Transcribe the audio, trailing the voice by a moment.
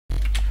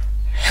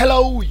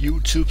Hello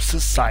YouTube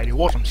Society,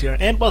 Watrams here,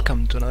 and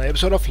welcome to another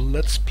episode of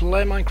Let's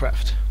Play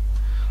Minecraft.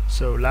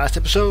 So last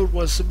episode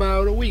was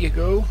about a week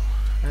ago,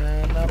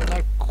 and I'm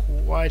not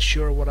quite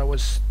sure what I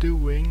was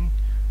doing.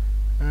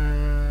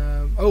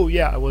 Oh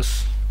yeah, I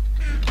was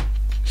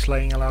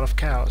slaying a lot of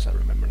cows, I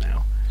remember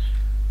now.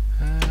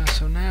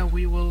 So now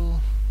we will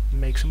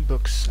make some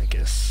books, I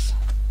guess.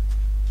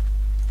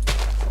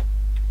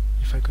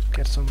 If I could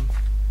get some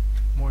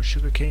more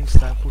sugar canes,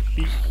 that would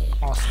be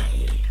awesome.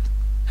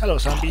 Hello,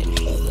 zombie.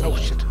 Oh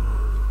shit.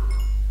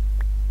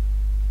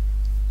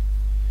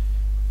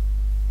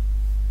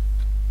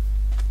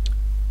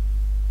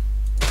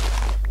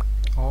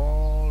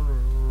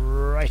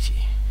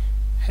 Alrighty.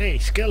 Hey,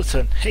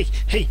 skeleton. Hey,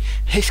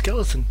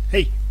 skeleton.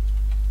 Hey.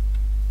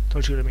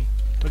 Don't shoot at me.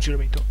 Don't shoot at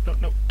me.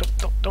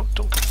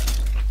 Don't.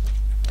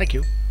 Thank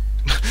you.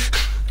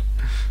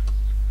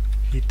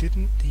 He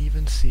didn't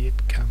even see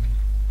it coming.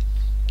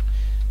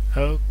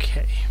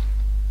 Okay.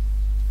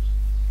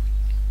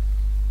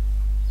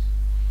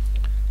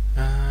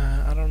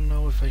 I don't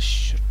know if I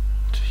should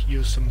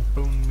use some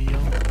bone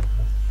meal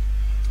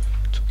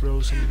to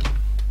grow some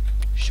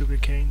sugar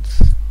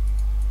canes.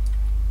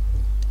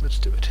 Let's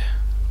do it.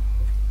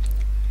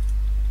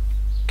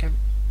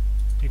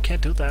 You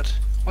can't do that.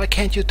 Why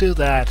can't you do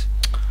that?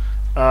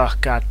 Oh,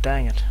 god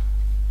dang it.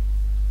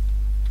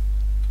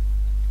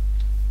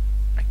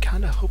 I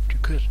kinda hoped you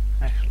could,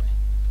 actually.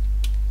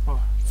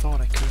 Or thought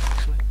I could,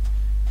 actually.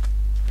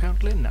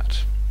 Apparently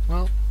not.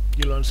 Well,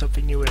 you learn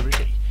something new every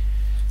day.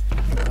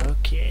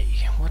 Okay,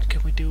 what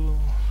can we do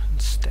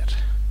instead?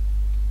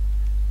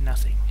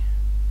 Nothing.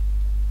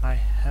 I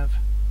have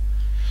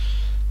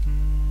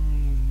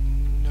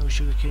no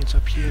sugar canes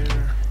up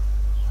here.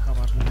 How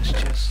about in this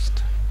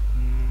chest?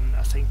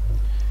 Nothing.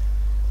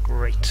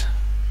 Great.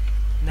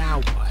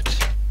 Now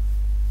what?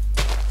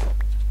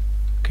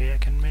 Okay, I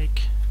can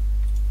make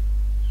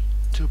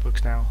 2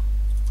 books now.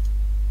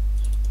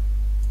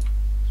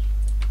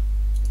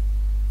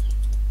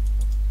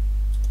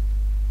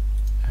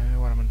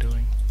 What am I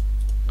doing?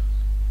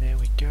 There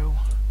we go.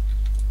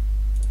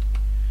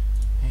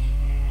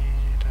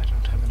 And I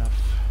don't have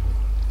enough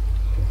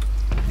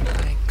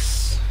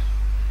planks.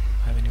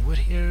 Have any wood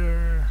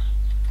here?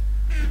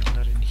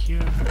 Not in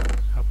here.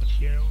 How about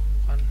here?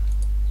 1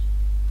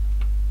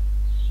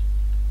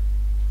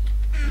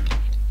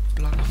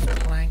 block of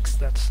planks.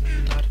 That's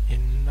not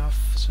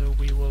enough, so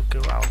we will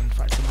go out and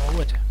find some more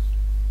wood.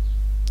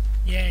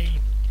 Yay!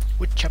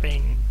 Wood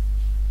chopping!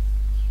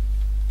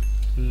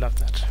 Love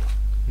that.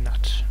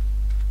 Not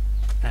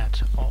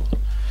at all.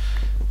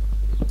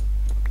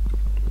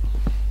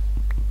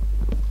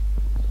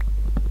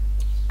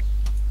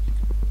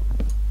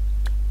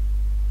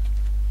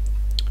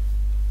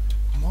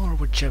 More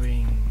wood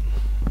chopping.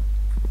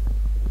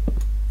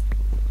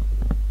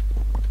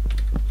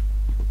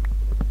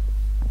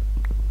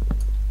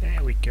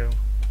 There we go.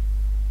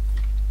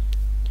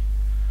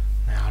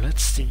 Now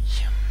let's see.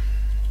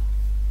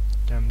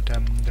 Dum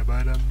dum da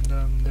ba dum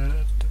dum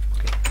da.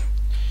 Okay.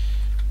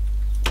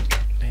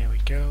 There we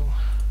go.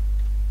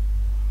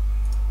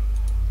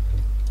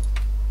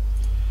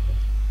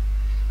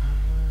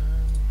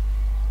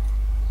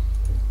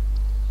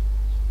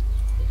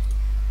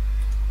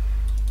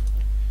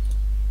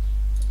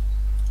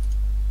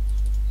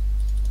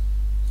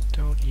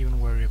 Don't even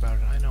worry about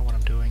it. I know what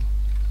I'm doing.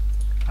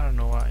 I don't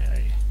know why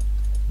I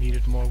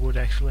needed more wood,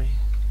 actually.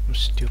 I'm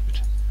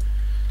stupid.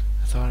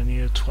 I thought I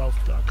needed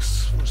 12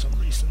 blocks for some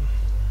reason.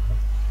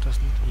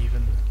 Doesn't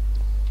even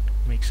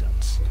make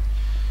sense.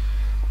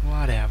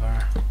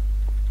 Whatever.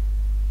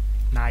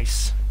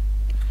 Nice.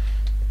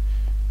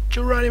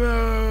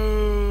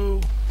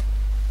 Geronimo!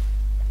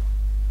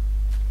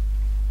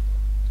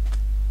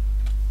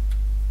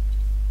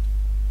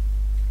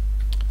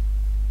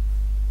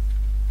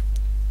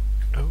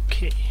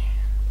 Okay.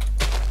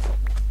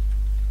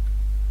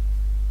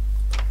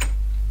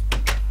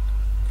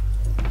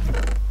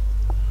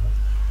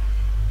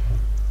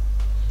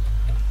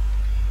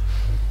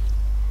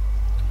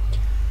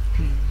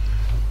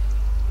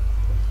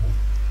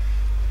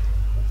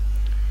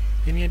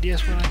 Any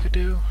ideas what I could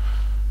do?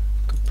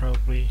 Could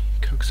probably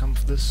cook some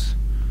of this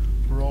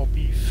raw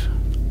beef.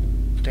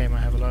 Damn, I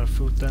have a lot of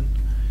food then.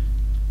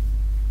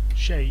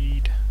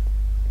 Shade.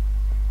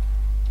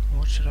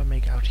 What should I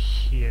make out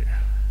here?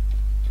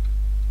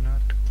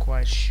 Not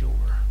quite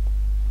sure.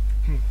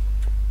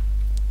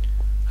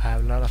 I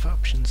have a lot of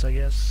options, I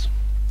guess.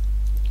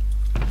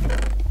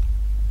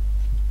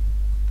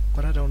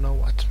 But I don't know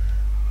what.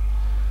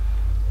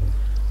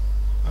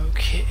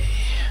 Okay.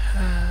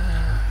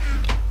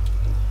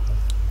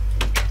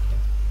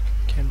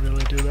 Can't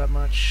really do that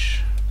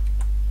much.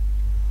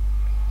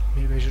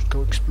 Maybe I should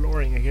go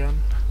exploring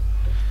again.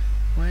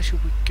 Where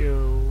should we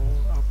go?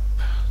 Up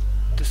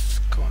this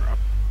corner, up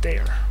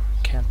there.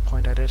 Can't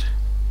point at it.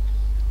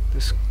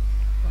 This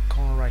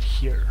corner right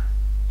here.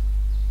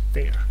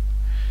 There.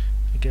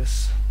 I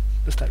guess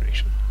this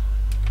direction.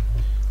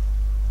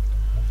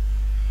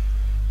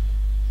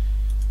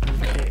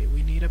 Okay,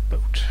 we need a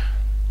boat.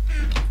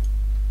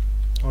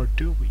 Or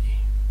do we?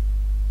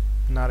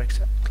 Not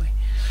exactly.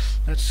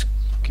 Let's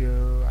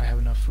go. I have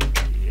enough food.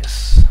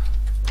 Yes.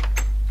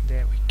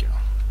 There we go.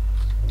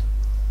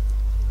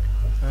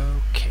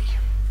 Okay.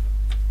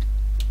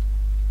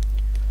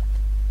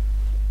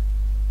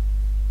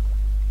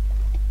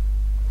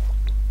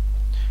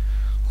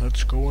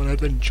 Let's go on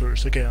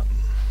adventures again.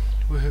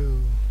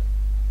 Woohoo.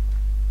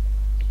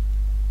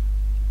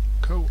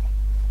 Cool.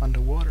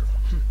 Underwater.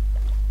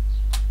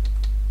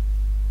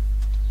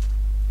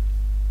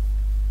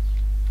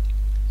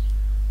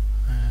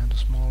 And a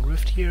small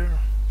rift here.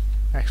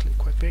 Actually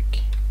quite big.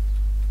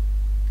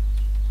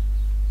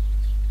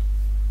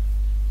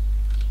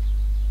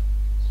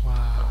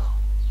 Wow.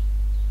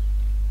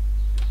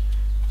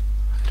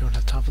 I don't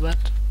have time for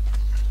that.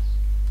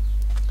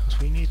 Because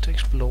we need to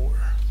explore.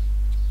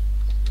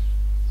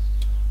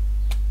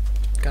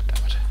 God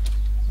damn it.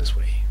 This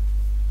way.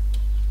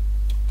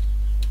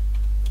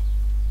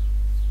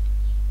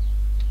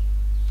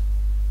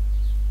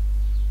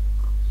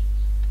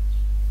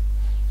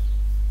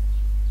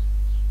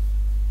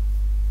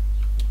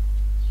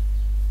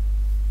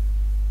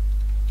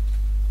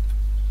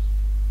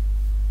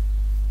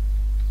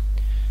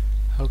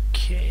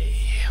 Okay,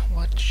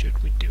 what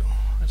should we do?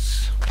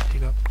 Let's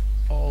pick up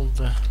all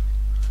the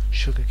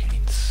sugar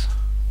canes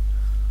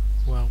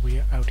while we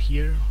are out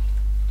here.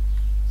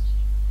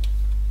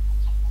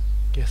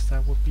 Guess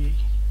that would be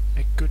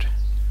a good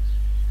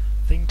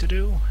thing to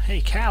do. Hey,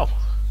 cow!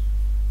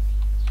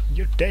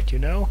 You're dead, you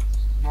know?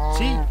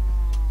 See?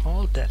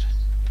 All dead.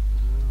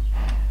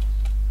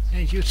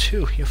 Hey, you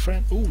too, your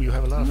friend. Ooh, you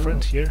have a lot of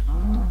friends here.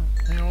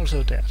 They're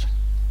also dead.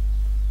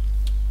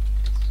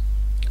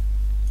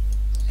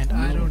 And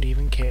I don't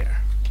even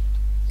care.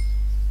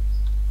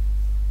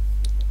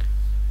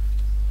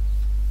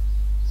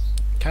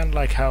 Kinda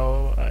like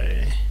how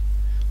I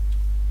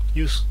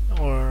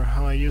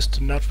used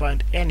to not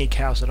find any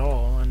cows at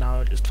all, and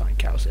now I just find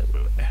cows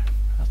everywhere.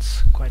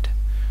 That's quite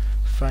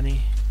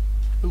funny.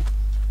 Ooh,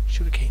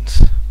 sugar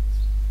canes.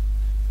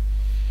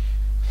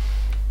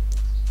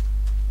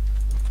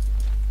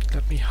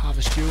 Let me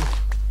harvest you.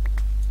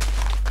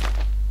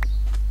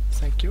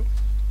 Thank you.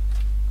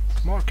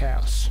 More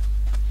cows.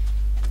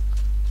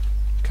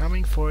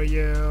 Coming for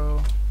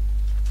you.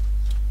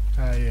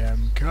 I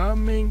am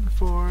coming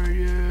for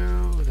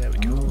you. There we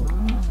go.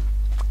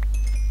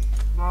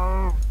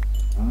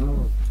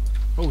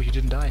 Oh, you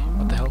didn't die.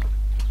 What the hell?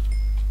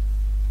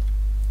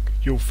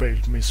 You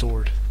failed me,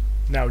 sword.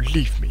 Now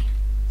leave me.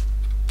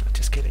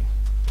 Just kidding.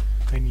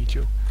 I need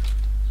you.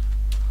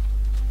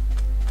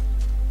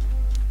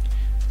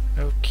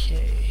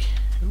 Okay.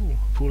 Ooh,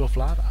 pool of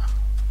lava.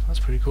 That's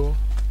pretty cool.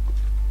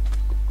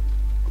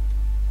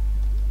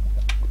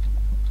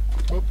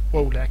 Oh,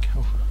 whoa, lag.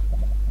 Oh.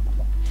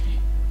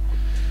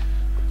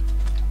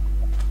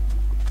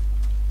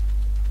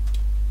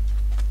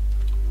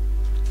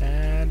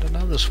 And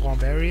another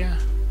swamp area,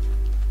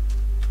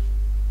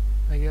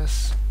 I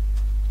guess.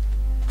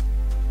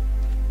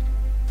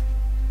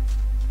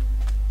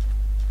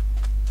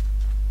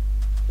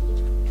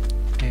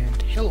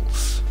 And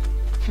hills.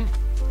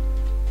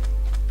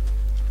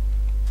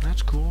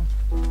 That's cool.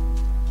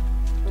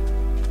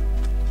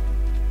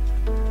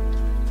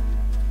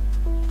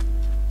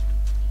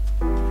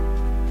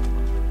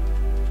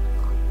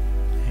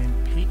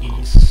 And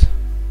piggies.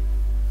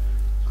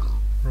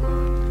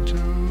 Run to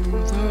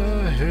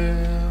the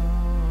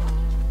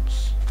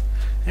hills.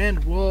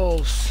 And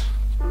wolves.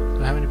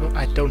 Do I have any bone?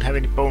 I don't have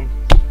any bone.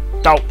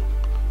 No!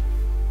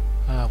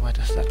 Why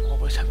does that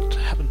always have to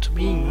happen to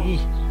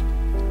me?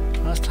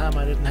 Last time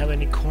I didn't have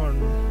any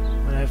corn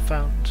when I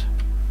found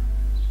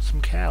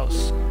some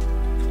cows.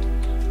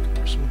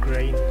 Or some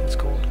grain, it's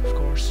called, of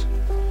course.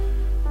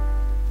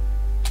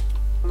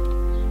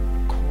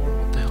 Corn,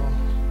 what the hell?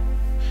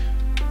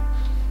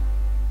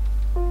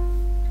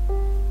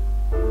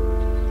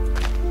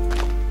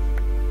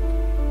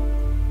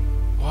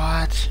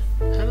 What?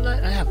 Haven't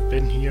I have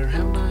been here,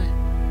 haven't I?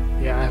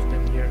 Yeah, I have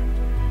been here.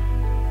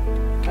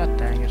 God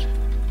dang it.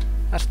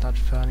 That's not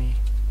funny.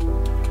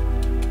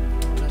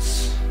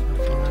 That's not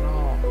fun at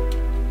all.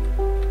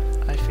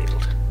 I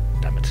failed.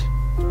 Damn it.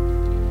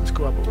 Let's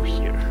go up over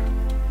here.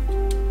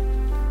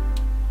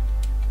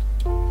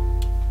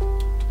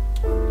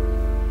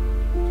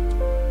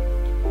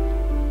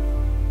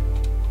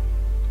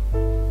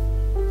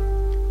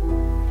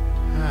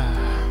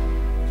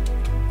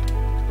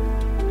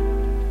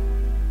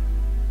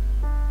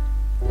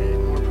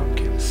 And more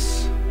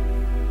pumpkins.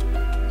 I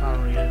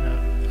don't really know.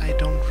 I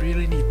don't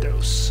really need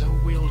those, so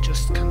we'll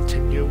just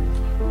continue.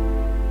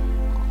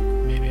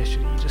 Maybe I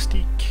should eat a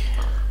steak.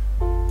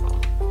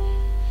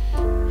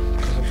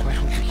 Because I'm quite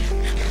hungry.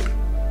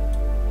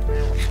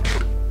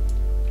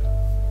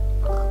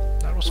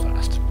 That was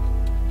fast.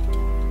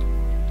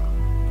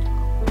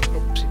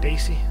 Oopsie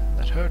daisy,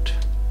 that hurt.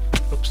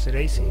 Oopsie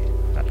daisy,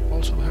 that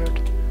also hurt.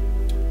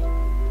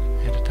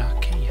 And a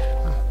dark cave.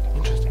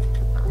 Interesting.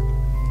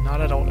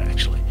 Not at all,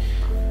 actually.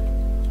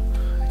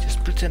 I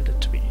just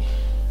pretended to be.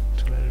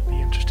 To let it be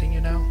interesting,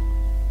 you know?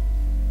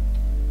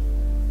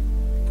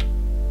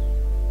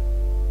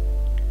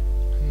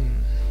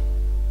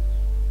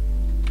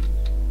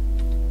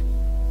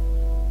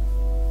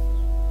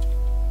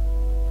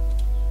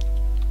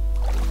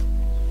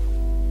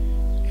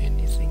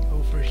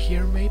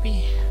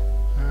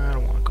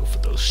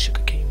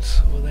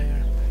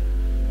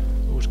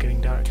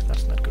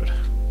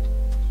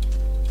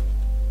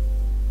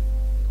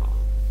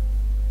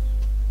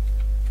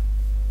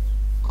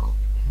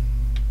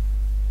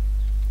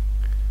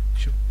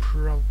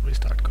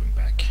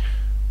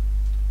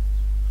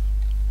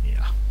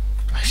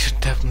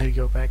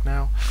 quickly go back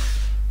now.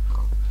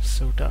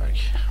 So dark.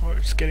 Or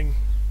it's getting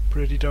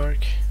pretty dark.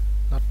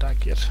 Not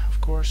dark yet, of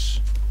course.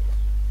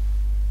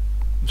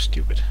 I'm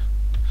stupid.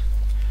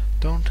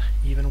 Don't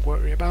even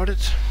worry about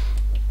it.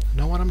 I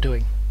know what I'm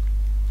doing.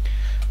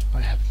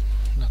 I have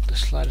not the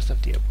slightest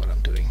idea what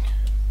I'm doing.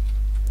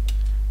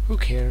 Who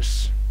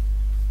cares?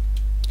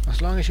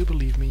 As long as you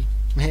believe me.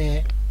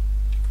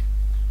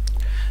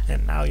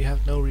 And now you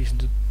have no reason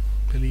to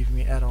believe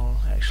me at all,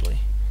 actually.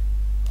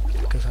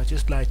 Because I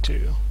just lied to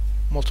you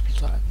multiple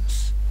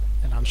times.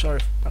 And I'm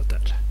sorry about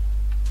that.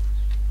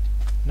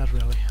 Not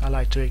really. I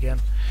lied to you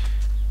again.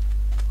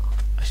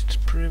 I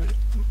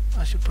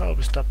should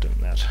probably stop doing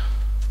that.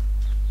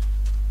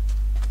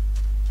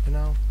 You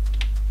know?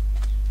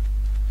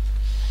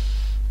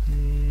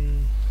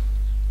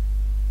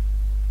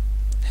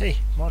 Hey,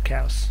 more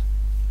cows.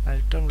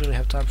 I don't really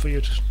have time for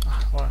you to...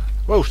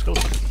 Whoa!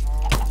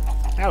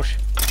 Ouch!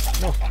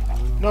 No!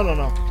 No, no,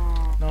 no!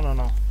 No, no,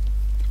 no!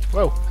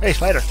 Whoa! Hey,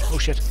 spider! Oh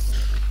shit!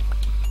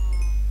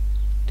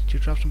 Did you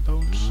drop some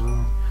bones?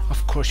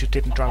 Of course you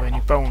didn't drop any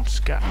bones!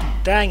 God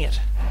dang it!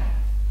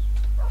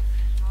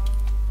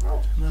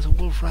 And there's a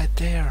wolf right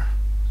there!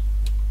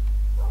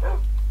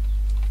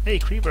 Hey,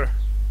 creeper!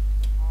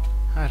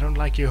 I don't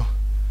like you,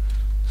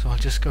 so I'll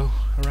just go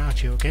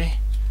around you, okay?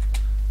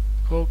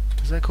 Cool?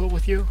 Is that cool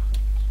with you?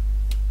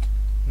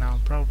 Now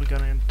I'm probably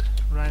gonna end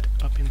right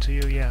up into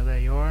you. Yeah, there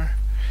you are.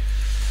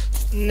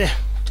 Nah.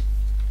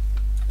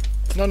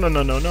 No, no,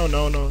 no, no, no,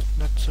 no, no.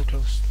 Not so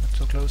close. Not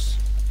so close.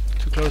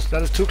 Too close.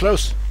 That is too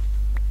close.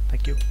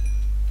 Thank you.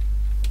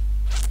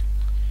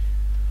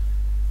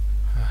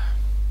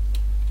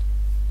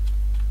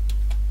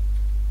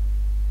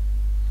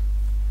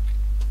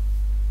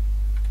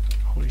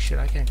 Holy shit,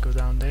 I can't go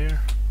down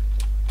there.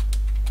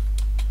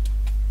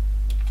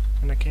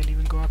 And I can't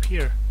even go up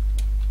here.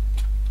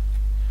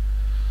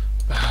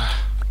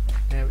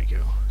 There we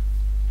go.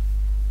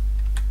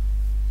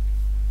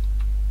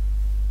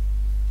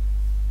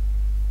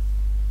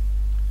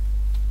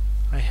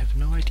 I have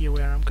no idea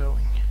where I'm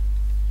going,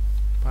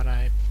 but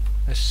I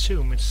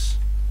assume it's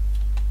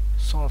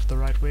sort of the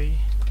right way.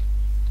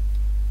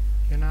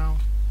 You know?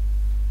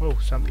 Whoa,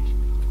 zombie.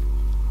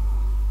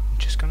 I'm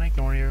just gonna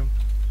ignore you.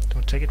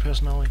 Don't take it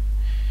personally.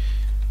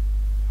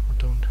 Or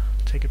don't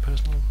take it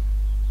personal.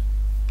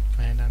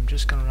 And I'm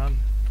just gonna run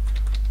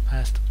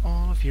past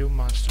all of you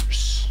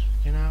monsters.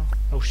 You know?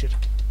 Oh shit.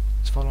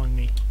 It's following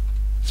me.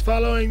 It's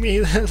following me!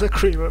 There's a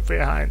creeper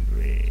behind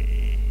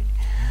me.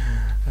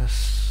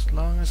 As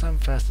long as I'm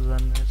faster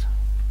than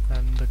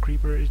the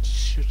creeper, it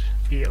should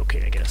be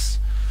okay, I guess.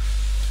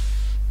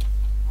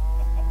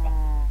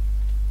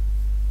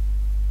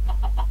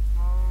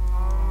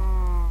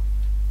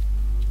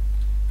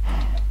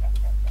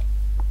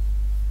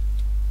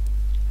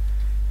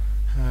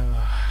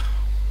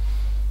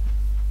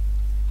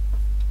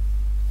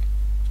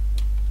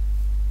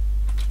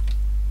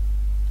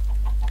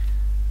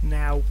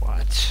 Now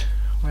what?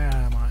 Where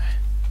am I?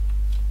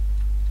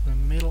 In the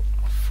middle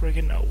of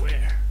friggin'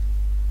 nowhere.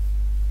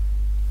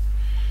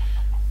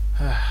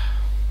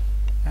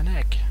 An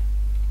egg.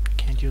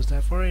 Can't use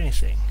that for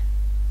anything.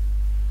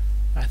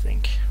 I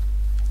think.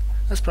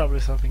 That's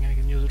probably something I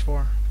can use it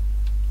for.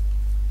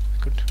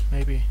 I could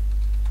maybe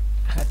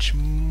hatch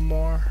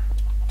more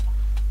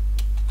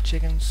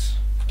chickens.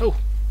 Oh,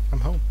 I'm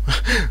home.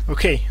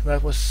 Okay,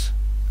 that was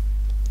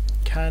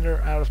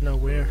kinda out of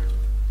nowhere.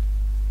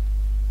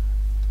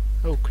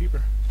 Oh,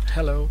 creeper.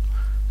 Hello.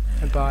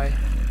 And bye.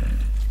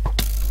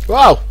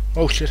 Wow!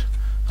 Oh shit.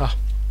 Ah,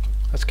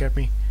 that scared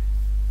me.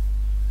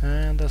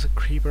 And there's a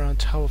creeper on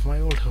top of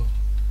my old home.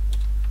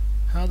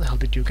 How the hell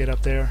did you get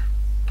up there?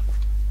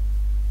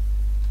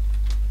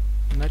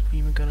 I'm not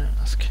even gonna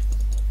ask.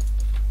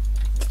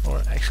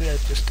 Or actually I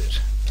just did.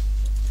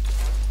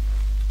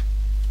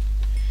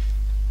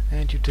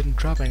 And you didn't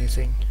drop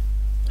anything.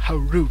 How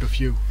rude of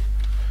you.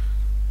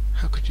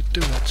 How could you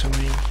do that to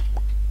me?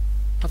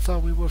 I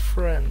thought we were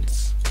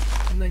friends.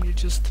 And then you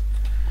just...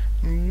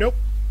 Nope.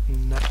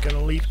 Not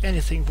gonna leave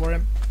anything for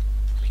him.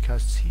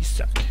 Because he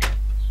suck.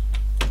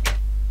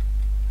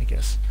 I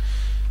guess.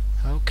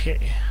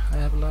 Okay. I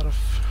have a lot of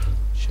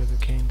sugar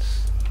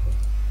canes.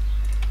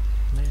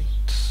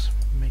 Let's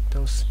make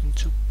those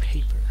into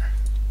paper.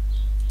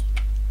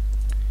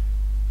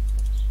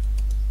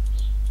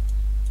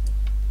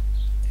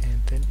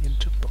 And then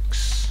into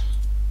books.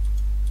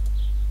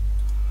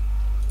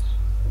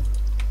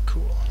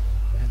 Cool.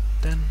 And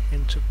then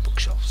into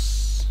bookshelves.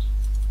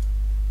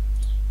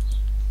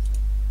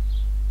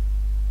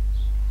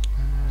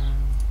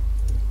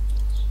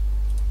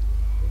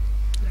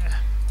 Yeah,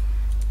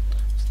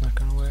 it's not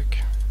gonna work.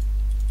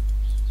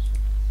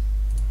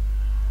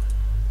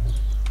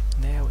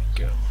 There we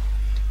go.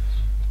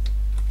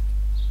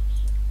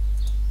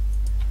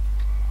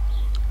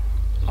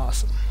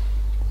 Awesome.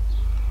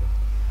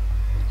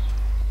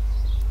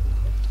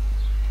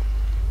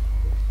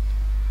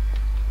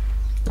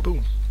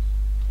 Boom.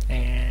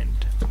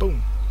 And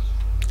boom.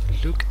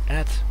 Look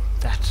at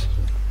that.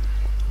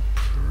 I'm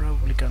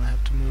probably gonna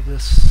have to move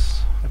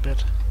this a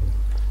bit.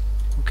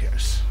 Who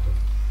cares?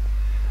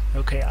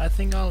 Okay, I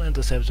think I'll end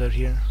this episode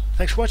here.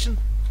 Thanks for watching.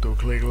 Do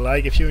click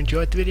like if you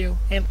enjoyed the video,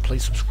 and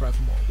please subscribe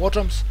for more War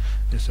Drums.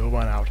 It's over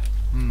and out.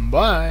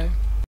 Bye!